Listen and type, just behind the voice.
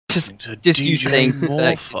listening to Just you DJ saying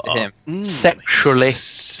Morfar. Sexually.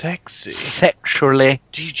 Sexy. Sexually.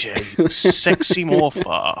 DJ Sexy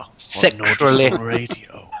Morfar. Sexually. On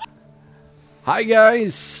Radio. Hi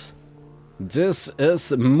guys, this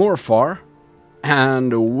is Morfar,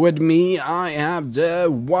 and with me I have the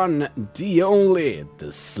one, the only,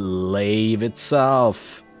 the slave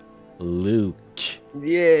itself, Luke.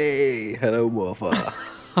 Yay! Hello, Morfar.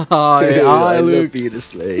 Hi, I Luke. love being a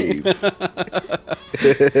slave.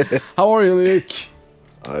 How are you, Luke?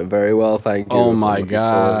 I'm very well, thank you. Oh my I'm looking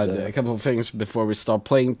god, forward, a couple of things before we start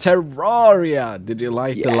playing Terraria. Did you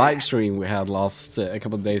like the Yeah. live stream we had last a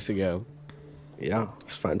couple of days ago? Yeah,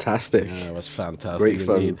 it's fantastic. Yeah, it was fantastic. Great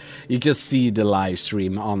fun. Indeed. You can see the live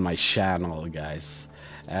stream on my channel, guys.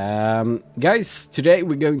 Guys, today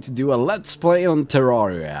we're going to do a Let's Play on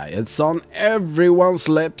Terraria. It's on everyone's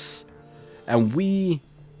lips, and we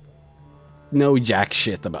know jack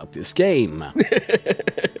shit about this game.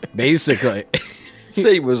 Basically.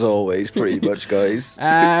 Same as always, pretty much, guys.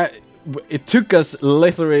 It took us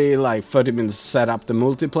literally like 30 minutes to set up the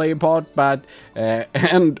multiplayer part, but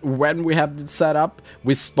and when we have it set up,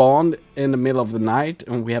 we spawned in the middle of the night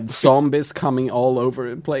and we have the zombies coming all over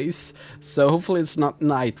the place. So hopefully it's not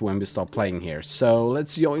night when we start playing here. So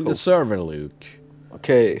let's join the server, Luke.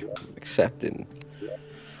 Okay, accepting.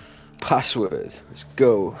 Password. Let's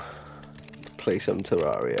go. Play some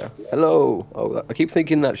Terraria. Hello. Oh, I keep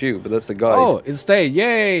thinking that's you, but that's the guide. Oh, it's day!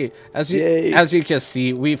 Yay! Yay. As you can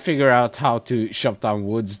see, we figure out how to chop down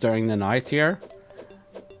woods during the night here.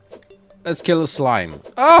 Let's kill a slime.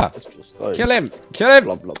 Ah! Let's just go. Kill him! Kill him!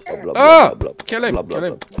 Blah, blah, blah, blah, Oh! blah, blah, Kill him! blah, blah, Kill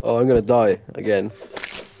him! blah. Oh, I'm gonna die again.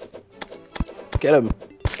 Get him.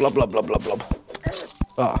 Blah, blah, blah, blah, blah.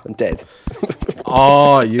 Ah, I'm dead.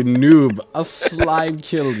 Oh, you noob! A slime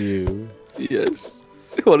killed you. Yes.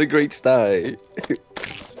 What a great start.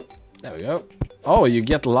 There we go. Oh, you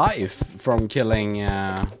get life from killing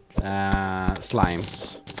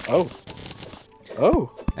slimes. Oh.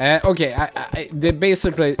 Oh. Okay,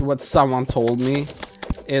 basically what someone told me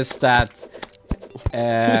is that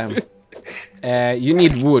you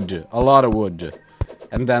need wood, a lot of wood,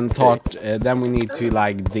 and then then we need to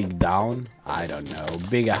like dig down. I don't know,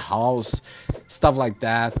 build a house, stuff like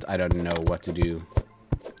that. I don't know what to do.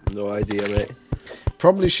 No idea, mate.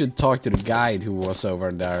 Probably should talk to the guide who was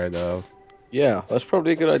over there, though. Yeah, that's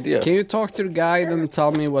probably a good idea. Can you talk to the guide and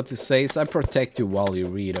tell me what it says? I protect you while you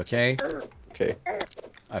read, okay? Okay.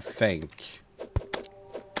 I think.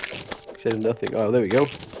 Says nothing. Oh, there we go.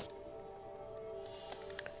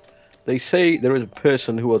 They say there is a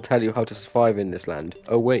person who will tell you how to survive in this land.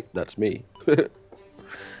 Oh wait, that's me.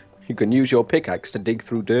 You can use your pickaxe to dig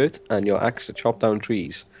through dirt and your axe to chop down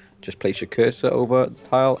trees. Just place your cursor over the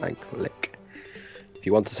tile and click. If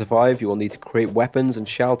you want to survive, you will need to create weapons and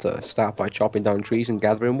shelter. Start by chopping down trees and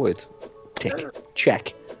gathering wood. Tick.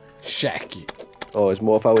 Check. Shack. Or as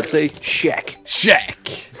Morph would say, check. Shack!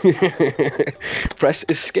 Press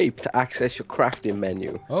escape to access your crafting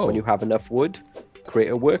menu. Oh. When you have enough wood, create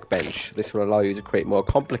a workbench. This will allow you to create more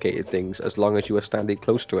complicated things as long as you are standing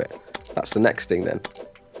close to it. That's the next thing then.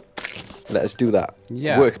 Let us do that.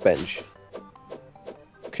 Yeah. Workbench.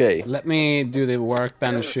 Okay. Let me do the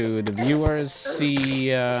workbench so the viewers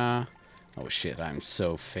see. Oh shit, I'm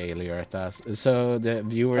so failure at that. So the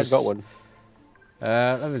viewers. I've got one.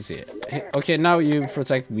 Let me see. Okay, now you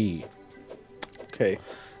protect me. Okay.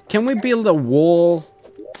 Can we build a wall?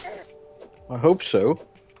 I hope so.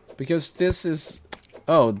 Because this is.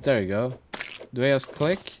 Oh, there you go. Do I just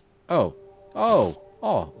click? Oh. Oh.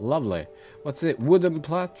 Oh, lovely. What's it? Wooden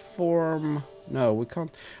platform? No, we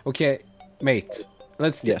can't. Okay, mate.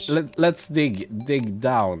 Let's let's dig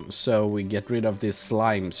down so we get rid of these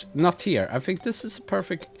slimes. Not here. I think this is a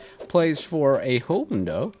perfect place for a home,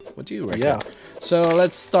 though. What do you reckon? Yeah. So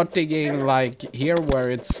let's start digging like here where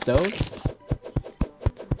it's stone.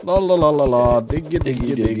 La la la la la. Diggy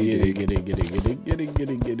diggy diggy diggy diggy diggy diggy diggy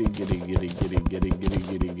diggy diggy diggy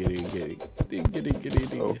diggy diggy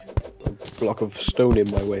diggy. Oh, a block of stone in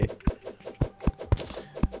my way.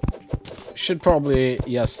 Should probably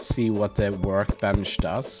just see what the workbench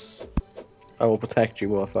does. I will protect you,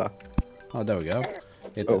 Morpha. Oh, there we go.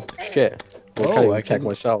 Oh, shit. I Oh, can't even I protect can-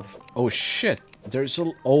 myself. Oh shit! There's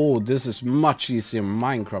a. Oh, this is much easier in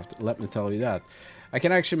Minecraft. Let me tell you that. I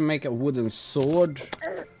can actually make a wooden sword.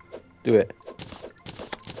 Do it.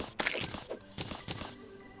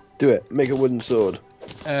 Do it. Make a wooden sword.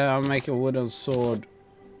 I'll make a wooden sword.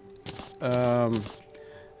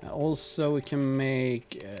 Also, we can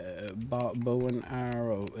make bow and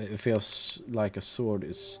arrow. It feels like a sword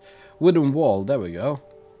is wooden wall. There we go.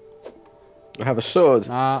 I have a sword.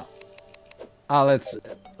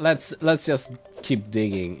 Let's just keep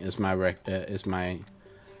digging. Is my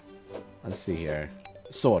let's see here.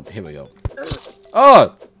 Sword. Here we go.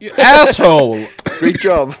 Oh, you asshole! Great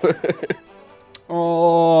job.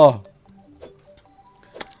 Oh,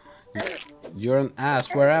 you're an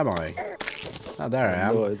ass. Where am I? Oh, there I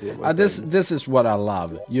am. No idea where This is what I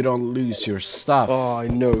love. You don't lose your stuff. Oh, I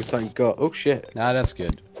know. Thank God. Oh shit. Ah, that's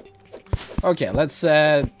good. Okay, let's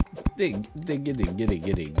dig. Diggy,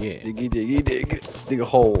 dig. Let's dig a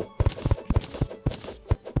hole.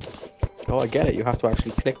 Oh, I get it. You have to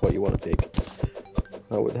actually click what you want to dig.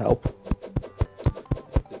 That would help.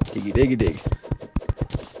 Diggy, dig.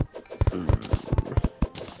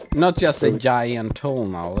 Not just a giant hole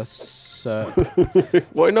now. Let's.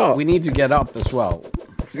 Why not? We need to get up as well.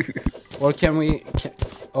 Or can we?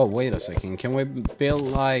 Oh, wait a second. Can we build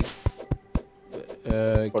like?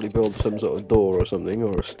 Probably build some sort of door or something,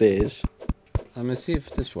 or stairs. Let me see if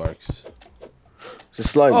this works. It's a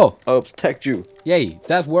slime. Oh. I'll protect you. Yay,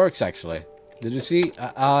 that works actually. Did you see?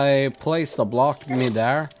 I placed a block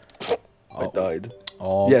mid-air. I died.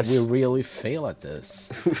 Oh, Yes. we really fail at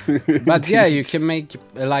this. But yeah, you can make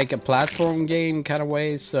like a platform game kind of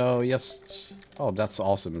way. So just, oh, that's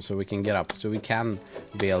awesome. So we can get up. So we can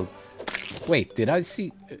build. Wait,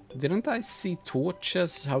 didn't I see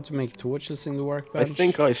torches? How to make torches in the I workbench?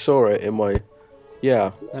 think I saw it in my.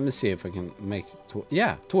 Yeah. Let me see if I can make.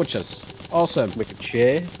 Yeah, torches. Awesome. Make a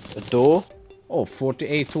chair, a door. Oh,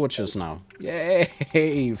 48 torches now.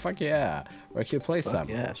 Yay! Fuck yeah. Where can you place them?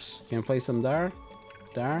 Yes. Can you place them there?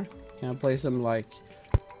 There? Can I place them like...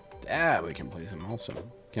 There, we can place them also.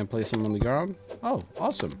 Can I place them on the ground? Oh,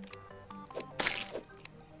 awesome.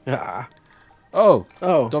 Ah. Oh,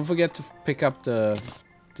 Oh. don't forget to pick up the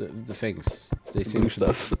things. They seem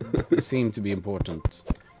stuff. they seem to be important.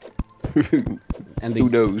 And Who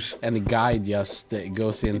knows? And the guide just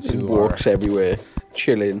goes into Walks everywhere,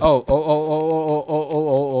 chilling. Oh.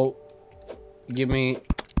 Give me...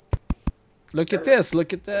 Look at this,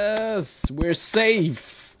 look at this. We're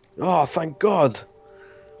safe. Oh, thank God.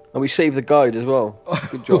 And we saved the guide as well.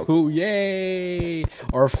 Good job. Oh, yay.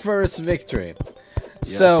 Our first victory.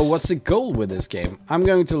 So, Yes. what's the goal with this game? I'm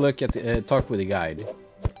going to look at talk with the guide.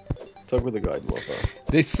 Talk with the guide, Morfar.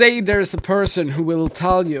 They say there's a person who will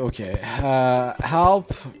tell you, okay,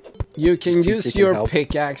 help. You can use taking your help.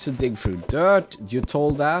 pickaxe to dig through dirt. You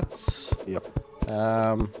told that. Yep.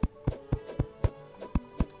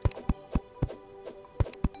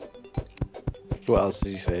 What else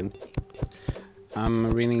is he saying?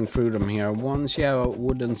 I'm reading through them here. Once you have a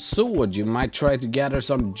wooden sword, you might try to gather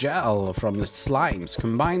some gel from the slimes.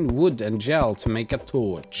 Combine wood and gel to make a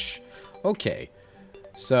torch. Okay,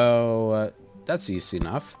 so that's easy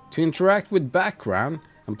enough. To interact with background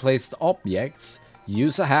and place the objects,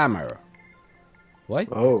 use a hammer. What?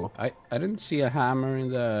 Oh. I didn't see a hammer in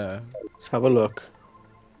the... Let's have a look.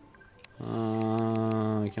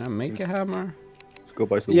 Can I make a hammer? Let's go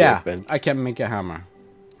back to the Yeah, workbench. I can make a hammer.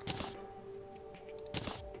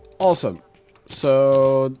 Awesome.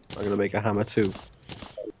 So, I'm gonna make a hammer too.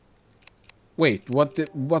 wait, what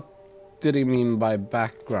did he mean by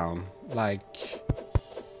background? Like,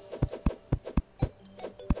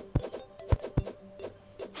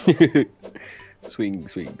 Swing,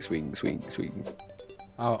 swing, swing, swing, swing.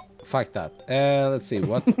 oh, fuck that. Let's see.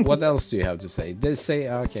 What else do you have to say? They say,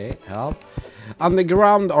 okay, help.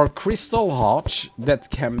 Underground are crystal hearts that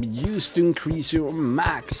can be used to increase your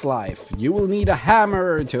max life. You will need a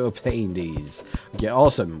hammer to obtain these. Okay,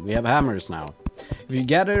 awesome. We have hammers now. If you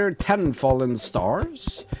gather 10 fallen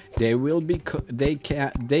stars, they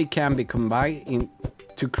can be combined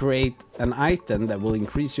to create an item that will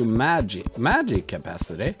increase your magic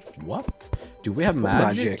capacity. What? Do we have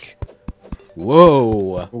magic?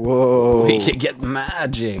 Whoa! Whoa. We can get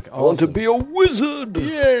magic. I want to Awesome. be a wizard.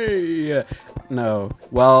 Yay! No.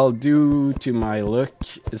 Well, due to my look,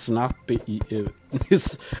 it's not.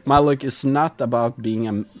 My look is not about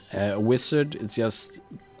being a wizard. It's just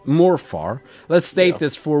Morfar. Let's state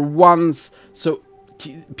this for once, so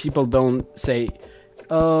people don't say,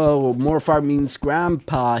 "Oh, Morfar means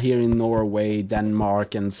grandpa here in Norway,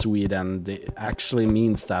 Denmark, and Sweden." It actually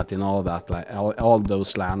means that in all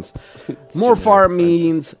those lands. Morfar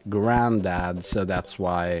means granddad, so that's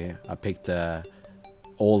why I picked the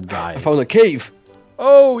old guy. I found a cave.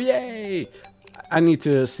 Oh, yay! I need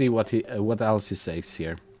to see what else he says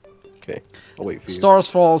here. Okay, I'll wait for you. Stars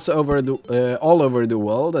falls over all over the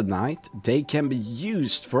world at night. They can be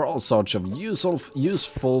used for all sorts of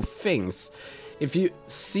useful things. If you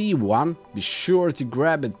see one, be sure to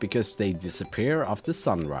grab it because they disappear after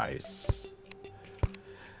sunrise.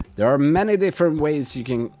 There are many different ways you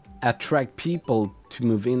can attract people to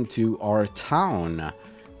move into our town,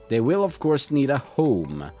 they will of course need a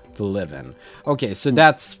home to live in. Okay, so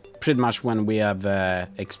that's pretty much when we have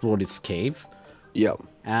explored this cave. Yeah.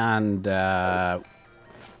 And I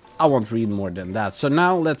won't read more than that. So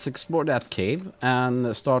now let's explore that cave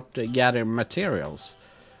and start gathering materials.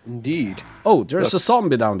 Indeed. Oh, there's a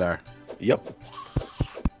zombie down there. Yep.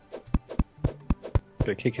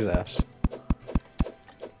 Gonna kick his ass.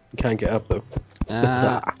 You can't get up though.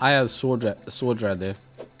 I have sword ready.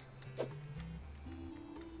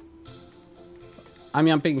 I'm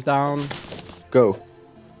jumping down. Go.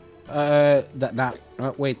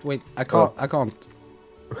 Wait. I can't. I can't.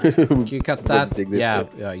 Can you cut that? Yeah,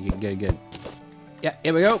 bit. Yeah, you good. Yeah,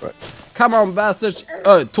 here we go. Right. Come on, bastards!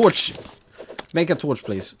 Oh, torch. Make a torch,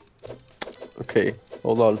 please. Okay,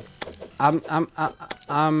 hold on.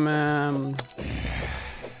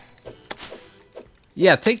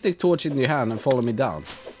 Yeah, take the torch in your hand and follow me down.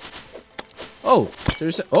 Oh,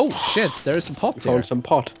 oh shit, there's a pot here. Found some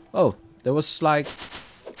pot. Oh, there was like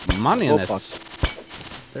money in it. Pot.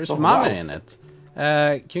 There's money in it.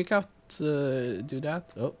 Can you cut? Do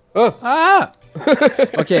that? Oh. Ah!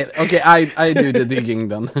 Okay, I do the digging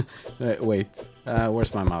then. Wait,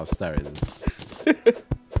 where's my mouse? There it is.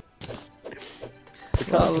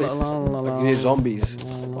 I can hear zombies.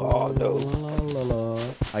 Oh no.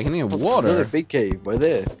 I can hear water. Another big cave by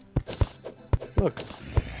there. Look.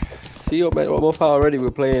 See what Morfar already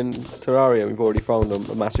we're playing Terraria. We've already found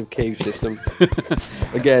a massive cave system.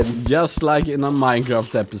 Again. Just like in the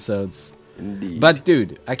Minecraft episodes. Indeed. But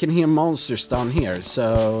dude, I can hear monsters down here,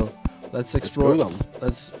 so let's explore them.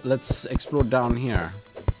 Let's explore down here.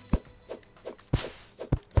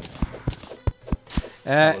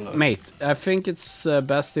 Mate, I think it's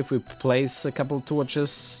best if we place a couple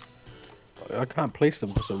torches. I can't place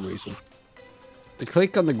them for some reason.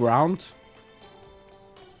 Click on the ground.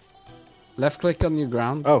 Left click on your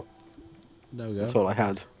ground. Oh. There we go. That's all I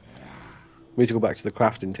had. We need to go back to the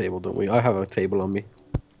crafting table, don't we? I have a table on me.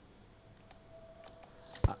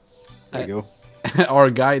 There you go. Our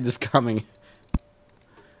guide is coming.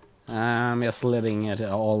 I'm just letting it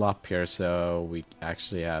all up here so we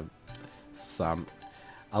actually have some.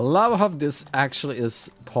 I love how this actually is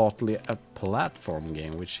partly a platform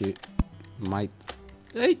game, which you might.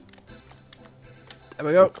 Hey, there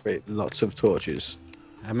we go. Great, lots of torches.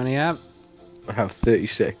 How many have? I have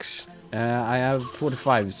 36. I have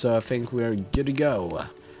 45, so I think we're good to go.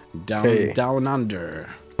 Down under.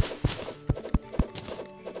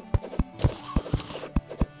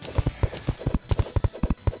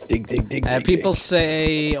 Dig. People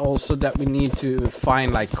say also that we need to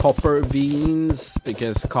find like copper veins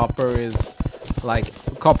because copper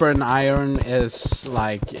and iron is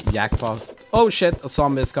like jackpot. Oh shit, a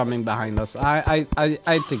zombie is coming behind us. I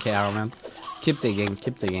take care of him. Keep digging.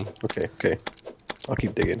 Okay. I'll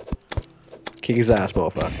keep digging. Kick his ass,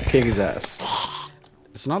 Morfar. Kick his ass.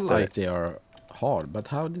 It's not like they are hard, but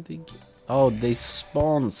how did they Oh, they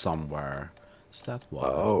spawn somewhere. Is that why?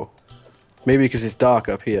 Oh. Maybe because it's dark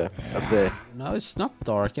up here, up there. No, it's not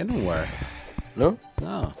dark anywhere. No?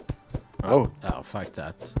 No. Oh. Oh, fuck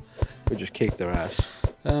that. We just kicked their ass.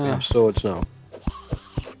 We have swords now.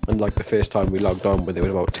 And like the first time we logged on, where there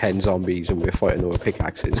was about 10 zombies and we were fighting over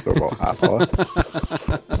pickaxes for about half hour.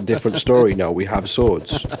 It's a different story now. We have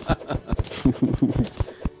swords.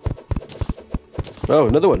 Oh,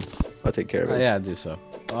 another one. I'll take care of it. Yeah, do so.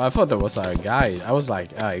 Oh, I thought that was our guy. I was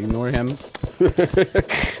like, ignore him.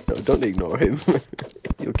 No, don't ignore him.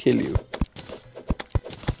 He'll kill you.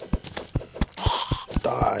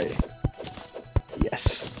 Die.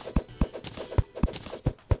 Yes.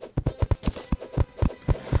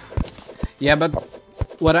 Yeah, but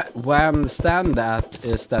what I understand that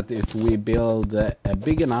is that if we build a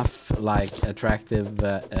big enough, like attractive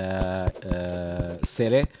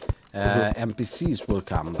city, NPCs will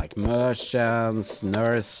come, like merchants,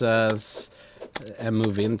 nurses, and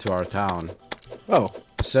move into our town. Oh,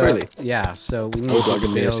 so really? Yeah, so we need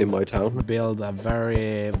to in my town. Build a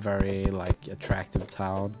very, very like attractive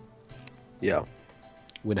town. Yeah.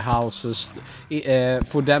 With houses,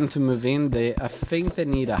 for them to move in, I think they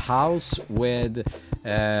need a house with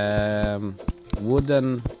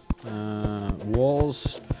wooden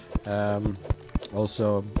walls,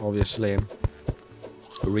 also obviously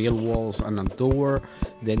real walls and a door.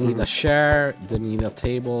 They need a chair, they need a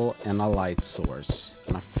table and a light source,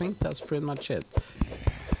 and I think that's pretty much it.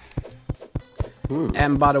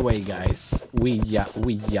 And by the way, guys, we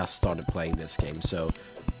just started playing this game, so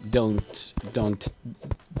don't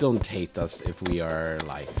hate us if we are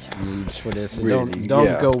like noobs for this. Really?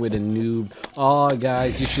 Don't go with a noob. Oh,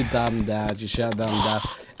 guys, you should have done that. You should have done that.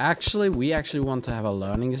 Actually, we actually want to have a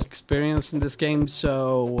learning experience in this game,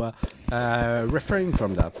 so refrain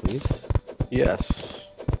from that, please. Yes.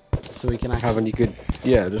 So we can actually... Have any good...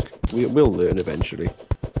 Yeah, just we'll learn eventually.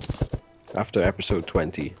 After episode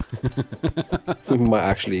 20. We might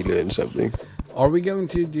actually learn something. Are we going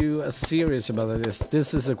to do a series about this?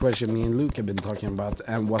 This is a question me and Luke have been talking about,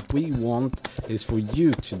 and what we want is for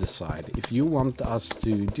you to decide. If you want us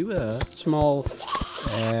to do a small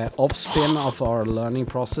off-spin of our learning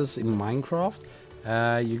process in Minecraft,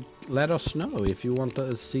 you let us know if you want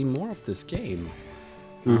to see more of this game.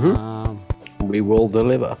 We will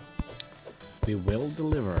deliver. We will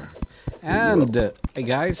deliver. And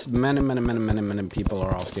guys, many people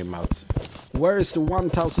are asking about where is the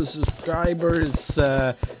 1000 subscribers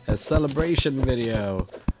celebration video.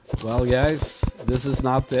 Well guys, this is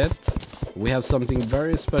not it. We have something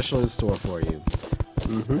very special in store for you.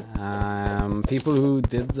 People who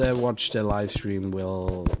did watch the live stream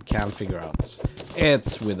can figure out.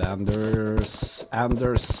 It's with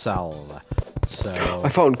Anders Sal. So I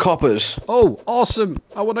found coppers. oh, awesome!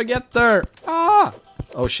 I wanna get there. Ah!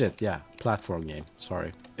 Oh shit! Yeah, platform game.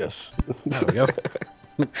 Sorry. Yes. There we go.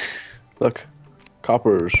 Look,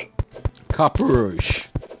 coppers. Copperish.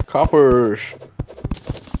 Coppers.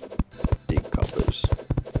 Big coppers.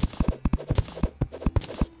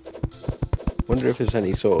 Wonder if there's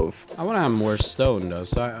any sort of... I wanna have more stone though,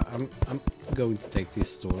 so I'm going to take this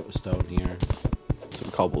stone here.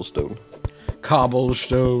 some cobblestone.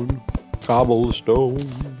 Cobblestone. Cobblestone.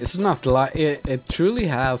 It's not like it truly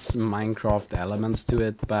has Minecraft elements to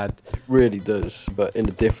it, but It really does, but in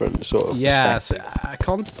a different sort of yes,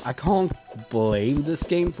 perspective. I can't blame this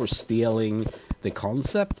game for stealing the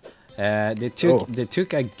concept. They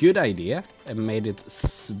took a good idea and made it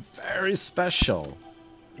very special.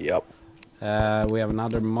 Yep. We have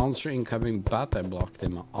another monster incoming, but I blocked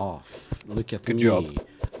him off. Look at Good me. job.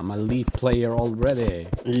 I'm a elite player already.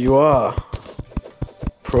 You are.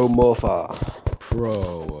 Pro Morfar.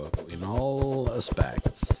 Pro in all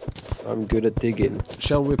aspects. I'm good at digging.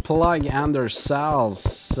 Shall we plug Anders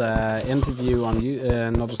Sal's interview on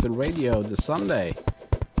Noticeable Radio this Sunday?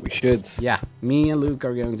 We should. Yeah, me and Luke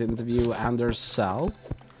are going to interview Anders Sal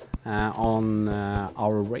on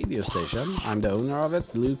our radio station. I'm the owner of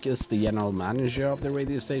it. Luke is the general manager of the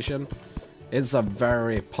radio station. It's a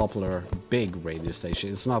very popular, big radio station.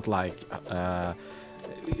 It's not like...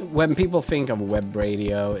 when people think of web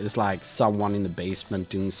radio, it's like someone in the basement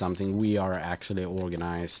doing something. We are actually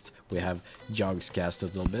organized. We have Jogscast,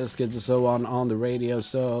 Little Biscuits, and so on the radio.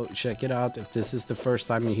 So check it out. If this is the first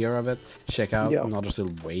time you hear of it, check out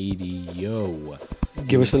Noticeable Radio.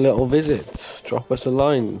 Give us a little visit. Drop us a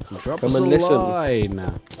line. Drop Come us and a listen.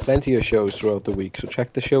 line. Plenty of shows throughout the week, so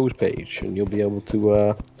check the shows page and you'll be able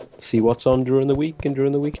to see what's on during the week and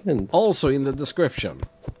during the weekend. Also in the description.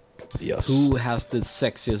 Yes. Who has the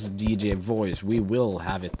sexiest DJ voice? We will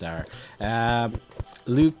have it there.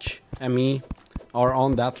 Luke and me are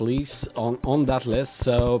on that list. On that list.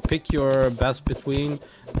 So pick your best between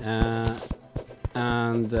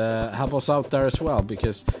and help us out there as well,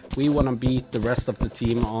 because we want to beat the rest of the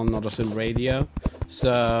team on Noticeable Radio.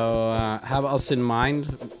 So have us in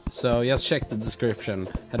mind. So just check the description.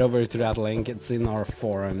 Head over to that link. It's in our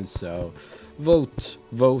forum. So vote,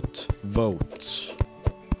 vote, vote.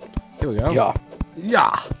 Here we go. Yeah.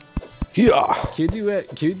 Yeah. Yeah. Can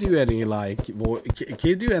you do any like can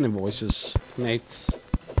you do any voices, Nate?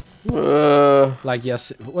 Like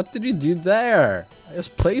yes. What did you do there? I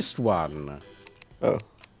just placed one. Oh.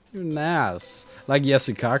 You're nice. Like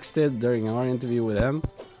Jesse Cox did during our interview with him.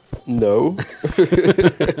 No.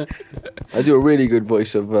 I do a really good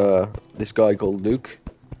voice of this guy called Luke.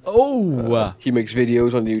 Oh. He makes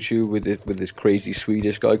videos on YouTube with this crazy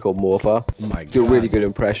Swedish guy called Morfar. Oh my god. Do a really good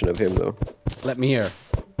impression of him though. Let me hear.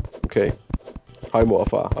 Okay. Hi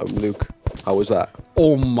Morfar, I'm Luke. How was that?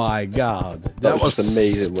 Oh my god. That was just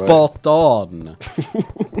amazing, right? spot on.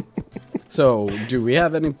 So, do we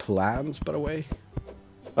have any plans, by the way?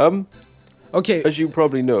 Okay. As you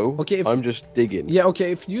probably know, Okay, I'm just digging. Yeah,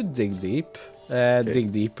 okay, if you dig deep,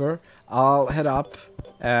 dig deeper, I'll head up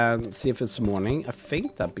and see if it's morning. I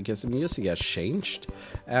think that because the music has changed.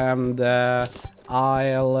 And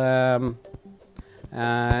I'll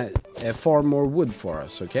farm more wood for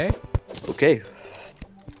us, okay? Okay.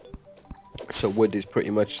 So wood is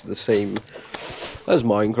pretty much the same as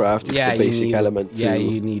Minecraft. It's the basic element. Yeah,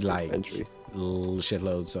 you need like entry.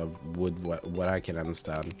 shitloads of wood, what I can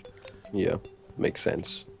understand. Yeah, makes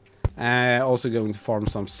sense. Also going to farm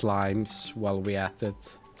some slimes while we're at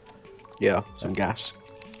it. Yeah, some gas.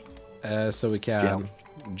 So we can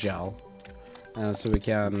gel. So we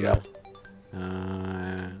can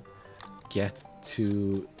get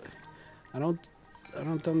to... I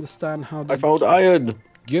don't understand how to... I found iron.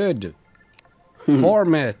 Good.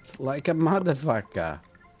 Form it like a motherfucker.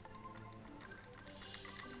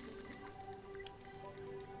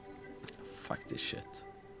 Fuck this shit.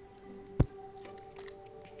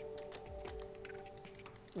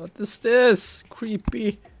 What is this?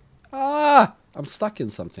 Creepy. Ah! I'm stuck in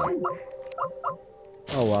something.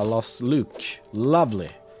 Oh, I lost Luke.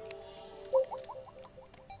 Lovely.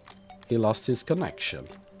 He lost his connection.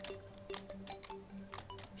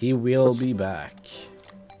 He will be back.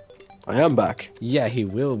 I am back. Yeah, he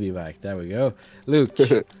will be back. There we go. Luke,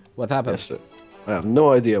 what happened? Yes, sir. I have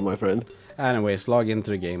no idea, my friend. Anyways, log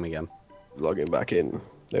into the game again. Logging back in.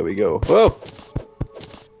 There we go. Whoa!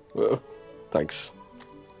 Whoa. Thanks.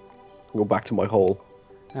 Go back to my hole.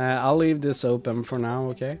 I'll leave this open for now,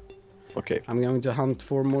 okay? Okay, I'm going to hunt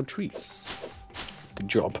for more trees. good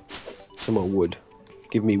job. Some more wood.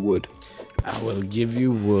 Give me wood. I will give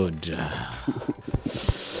you wood.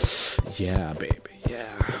 Yeah, baby,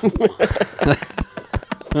 yeah.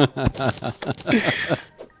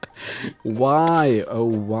 Why, oh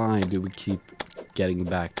why do we keep getting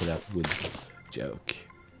back to that wood joke?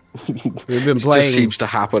 We've been It playing... just seems to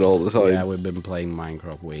happen all the time. Yeah, we've been playing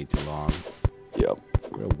Minecraft way too long. Yep.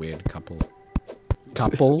 We're a weird couple.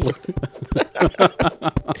 Couple?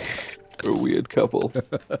 We're a weird couple.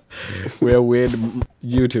 We're a weird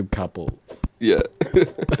YouTube couple. Yeah.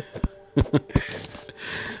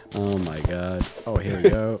 Oh my god. Oh, here we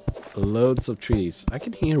go. Loads of trees. I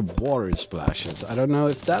can hear water splashes. I don't know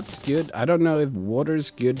if that's good. I don't know if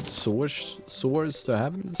water's good source to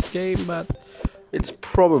have in this game, but... It's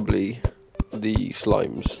probably the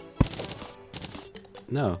slimes.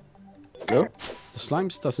 No. No? The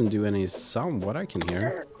slimes doesn't do any sound, what I can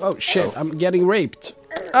hear. Oh shit, I'm getting raped.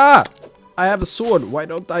 Ah! I have a sword, why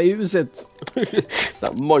don't I use it?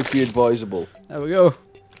 That might be advisable. There we go.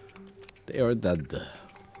 They are dead.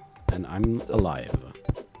 And I'm alive.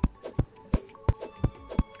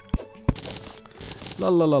 La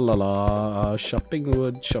la la la la. Shopping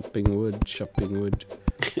wood, shopping wood, shopping wood.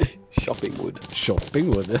 Shopping wood. Shopping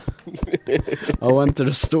wood? I went to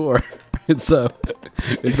the store. It's a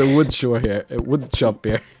wood shop here. A wood shop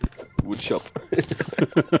here. Wood shop.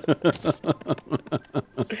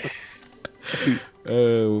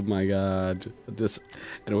 Oh my god.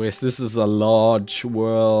 Anyways, this is a large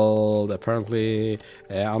world. Apparently,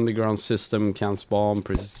 underground system can spawn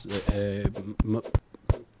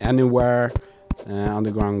anywhere.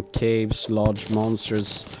 Underground caves, large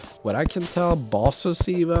monsters. What I can tell, bosses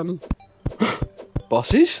even.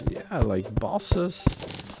 Bosses? Yeah, like bosses.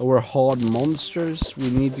 Or hard monsters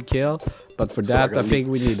we need to kill. But for that, like I think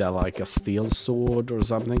we elites. need like a steel sword or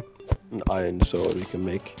something. An iron sword we can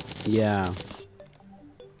make. Yeah.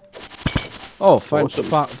 Oh,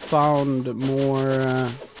 Awesome. found more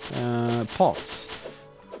pots.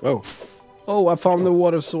 Oh. Oh, I found the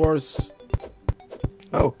water source.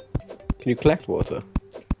 Oh. Can you collect water?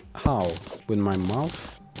 How? With my mouth?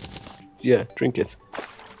 Yeah, drink it.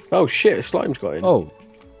 Oh shit, a slime's got in. Oh.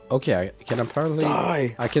 Okay, I can apparently...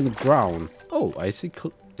 Die. I can drown. Oh, I see...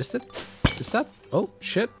 Is that... Oh,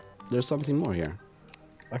 shit. There's something more here.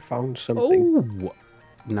 I found something. Oh!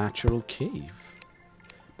 Natural cave.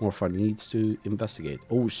 Morfar needs to investigate.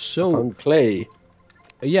 Oh, I so... found clay.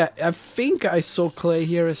 Yeah, I think I saw clay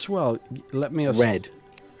here as well. Let me... Red.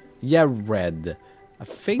 Yeah, red. I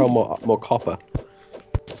think... Oh, more copper.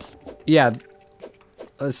 Yeah.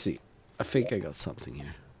 Let's see. I think I got something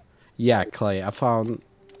here. Yeah, clay. I found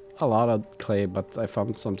a lot of clay, but I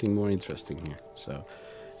found something more interesting here. So,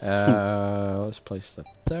 let's place that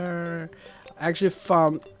there. I actually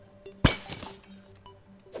found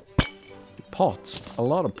pots. A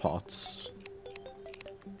lot of pots.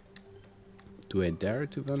 Do I dare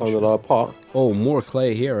to venture? Found another pot. Oh, more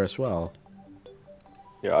clay here as well.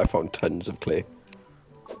 Yeah, I found tons of clay.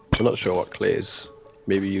 I'm not sure what clay is.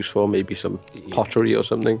 Maybe useful, maybe some pottery or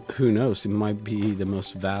something. Who knows? It might be the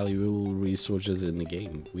most valuable resources in the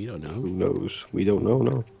game. We don't Who know. knows? We don't know,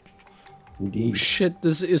 no. Oh, Indeed. shit,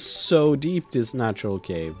 this is so deep, this natural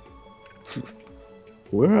cave.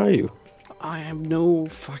 Where are you? I have no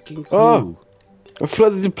fucking clue. Oh! I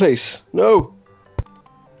flooded the place. No!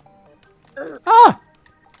 Ah!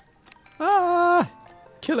 Ah!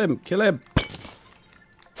 Kill him, kill him.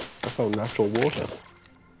 I found natural water.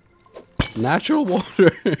 Natural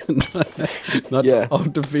water, not Yeah.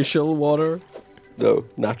 artificial water. No,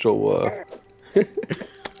 natural water.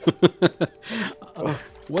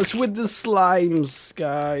 What's with the slimes,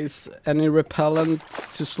 guys? Any repellent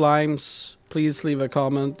to slimes? Please leave a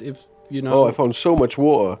comment if you know. Oh, I found so much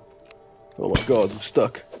water. Oh my god, I'm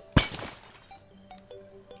stuck.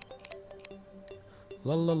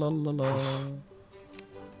 La la la la la.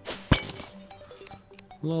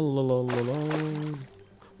 La la la la la.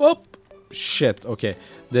 Oh shit. Okay,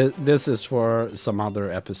 this is for some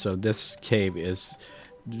other episode. This cave is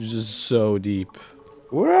just so deep.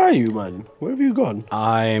 Where are you, man? Where have you gone?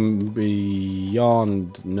 I'm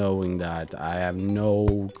beyond knowing that. I have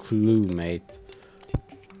no clue, mate.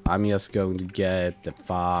 I'm just going to get the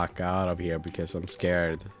fuck out of here because I'm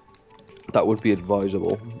scared. That would be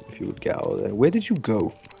advisable if you would get out of there. Where did you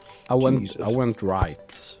go? I Jesus. went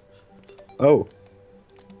right. Oh.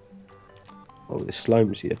 Oh, there's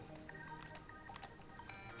slimes here.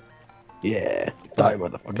 Yeah, die,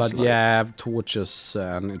 motherfucker. But slime. yeah, I have torches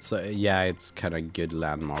and it's yeah, it's kind of good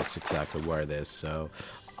landmarks exactly where it is. So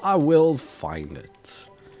I will find it.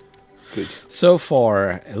 Good. So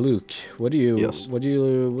far, Luke, what do you Yes. what do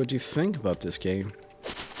you think about this game?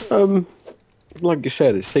 Like you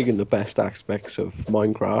said, it's taken the best aspects of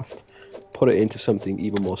Minecraft, put it into something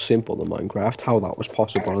even more simple than Minecraft. How that was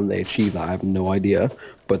possible and they achieved that, I have no idea,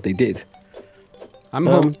 but they did. I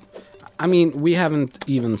mean, we haven't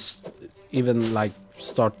even like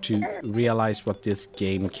start to realize what this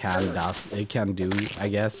game can do. I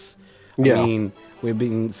guess. Yeah. I mean, we've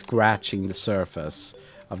been scratching the surface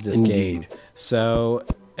of this Indeed. game. So,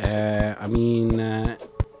 I mean,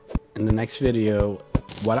 in the next video,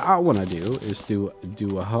 what I want to do is to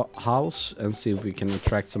do a house and see if we can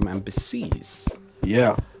attract some NPCs.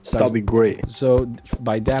 Yeah, So- that'd be great. So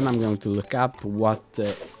by then I'm going to look up what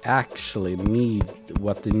the NPC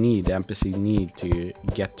need to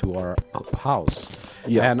get to our house.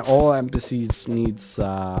 Yeah. And all NPCs needs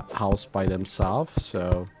a house by themselves.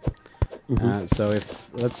 So, so if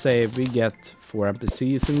let's say if we get 4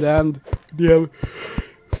 NPCs in the end, we have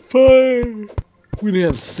 5. We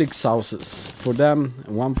have 6 houses for them,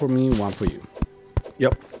 1 for me, 1 for you.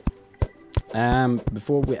 Yep.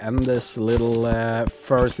 Before we end this little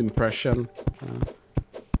first impression,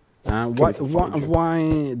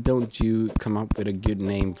 why don't you come up with a good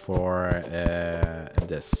name for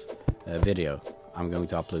this video I'm going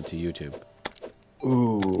to upload to YouTube?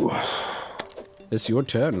 Ooh. It's your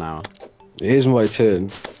turn now. Here's my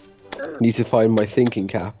turn. Need to find my thinking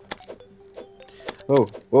cap. Oh,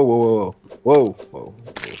 whoa, whoa, whoa, whoa, whoa, whoa.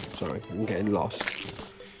 Sorry, I'm getting lost.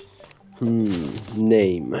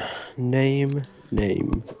 Name. Name.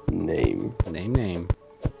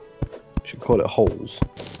 Should call it holes.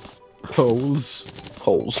 Holes.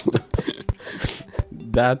 Holes.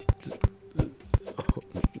 That.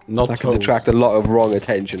 Not That could holes. attract a lot of wrong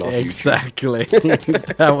attention off Exactly.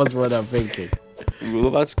 That was what I'm thinking. you.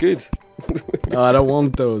 Well, that's good. No, I don't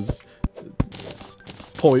want those.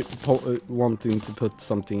 Wanting to put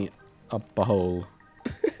something up a hole.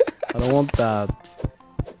 I don't want that.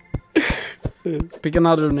 Pick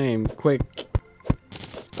another name, quick.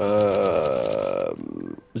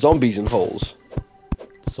 Zombies and holes.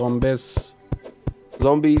 Zombies.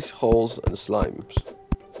 Zombies, holes, and slimes.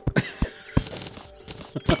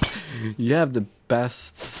 You have the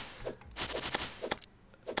best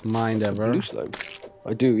mind ever. Blue slime.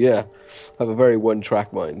 I do, yeah. I have a very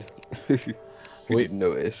one-track mind. You Wait. didn't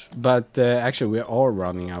notice. But actually, we are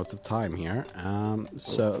running out of time here.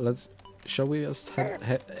 So let's. Shall we just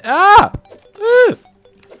head? Ah!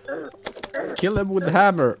 Kill him with the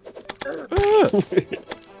hammer.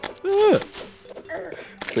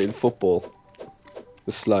 Playing football.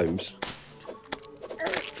 The slimes.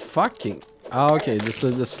 Fucking. Oh, okay, so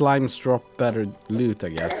the slimes drop better loot, I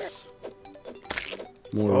guess.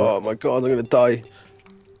 More. Oh my god, I'm gonna die.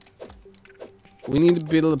 We need to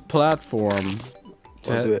build a platform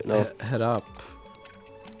to I'll do it now. head up.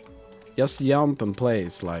 Just jump and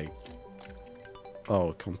place, like.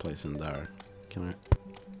 Oh, can't place in there. Can I?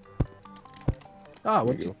 Ah,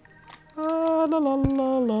 what? There you Ah, la la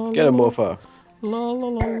la la. Get him, Morfar. La la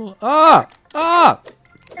la la. Ah! Ah!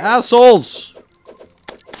 Assholes!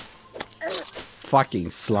 Fucking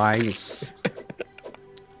slimes.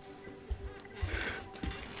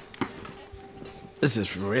 This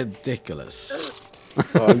is ridiculous.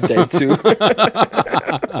 Oh, I'm dead too.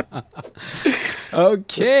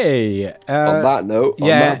 Okay. On that note, on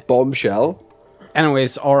yeah. that bombshell.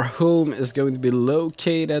 Anyways, our home is going to be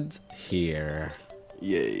located here.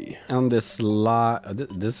 Yay. On this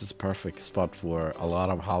this is perfect spot for a lot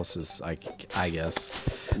of houses, I guess.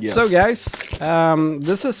 Yeah. So guys,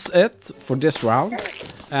 this is it for this round.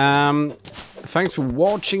 Thanks for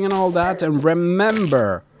watching and all that, and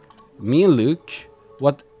remember, me and Luke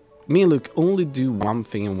only do one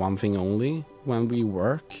thing and one thing only when we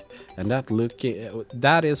work, and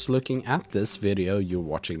that is looking at this video you're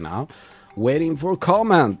watching now, waiting for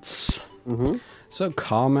comments. So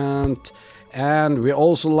comment And we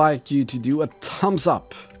also like you to do a thumbs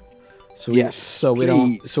up. So Yes, so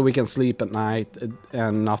please. we can sleep at night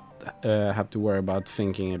and not have to worry about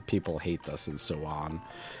thinking if people hate us and so on.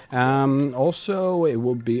 Also, it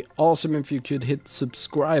would be awesome if you could hit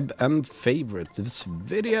subscribe and favorite this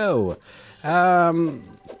video. Sorry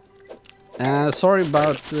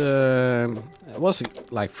about it was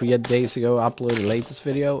like 3 days ago I uploaded the latest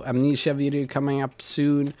video. Amnesia video coming up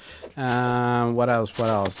soon. What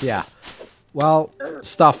else? Yeah. Well,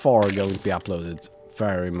 stuff are going to be uploaded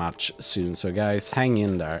very much soon, so guys, hang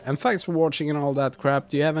in there. And thanks for watching and all that crap.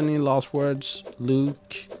 Do you have any last words,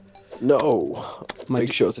 Luke? No.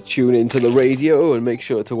 Make sure to tune into the radio and make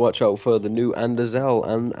sure to watch out for the new Anderzel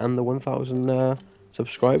and the 1000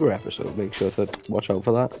 subscriber episode. Make sure to watch out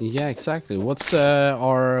for that. Yeah, exactly. What's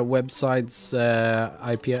our website's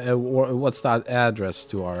IP, or what's that address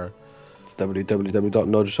to our... It's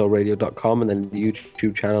www.nodrisolradio.com, and then the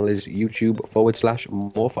YouTube channel is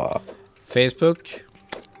youtube.com/Morfar. Facebook?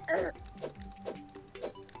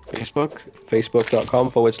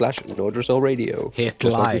 Facebook.com/Nodrisolradio. Hit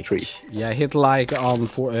Just like. the tree. Yeah, hit like on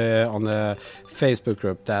the Facebook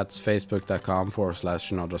group. That's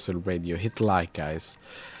facebook.com/NodrisolRadio. Hit like, guys.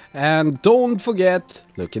 And don't forget,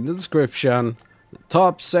 look in the description. The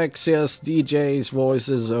top sexiest DJs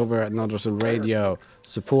voices over at Nodrisol Radio.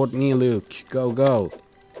 Support me, Luke. Go, go.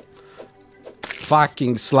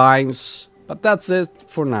 Fucking slimes. But that's it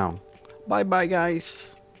for now. Bye bye,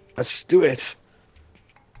 guys. Let's do it.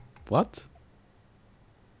 Bye What?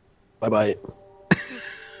 bye.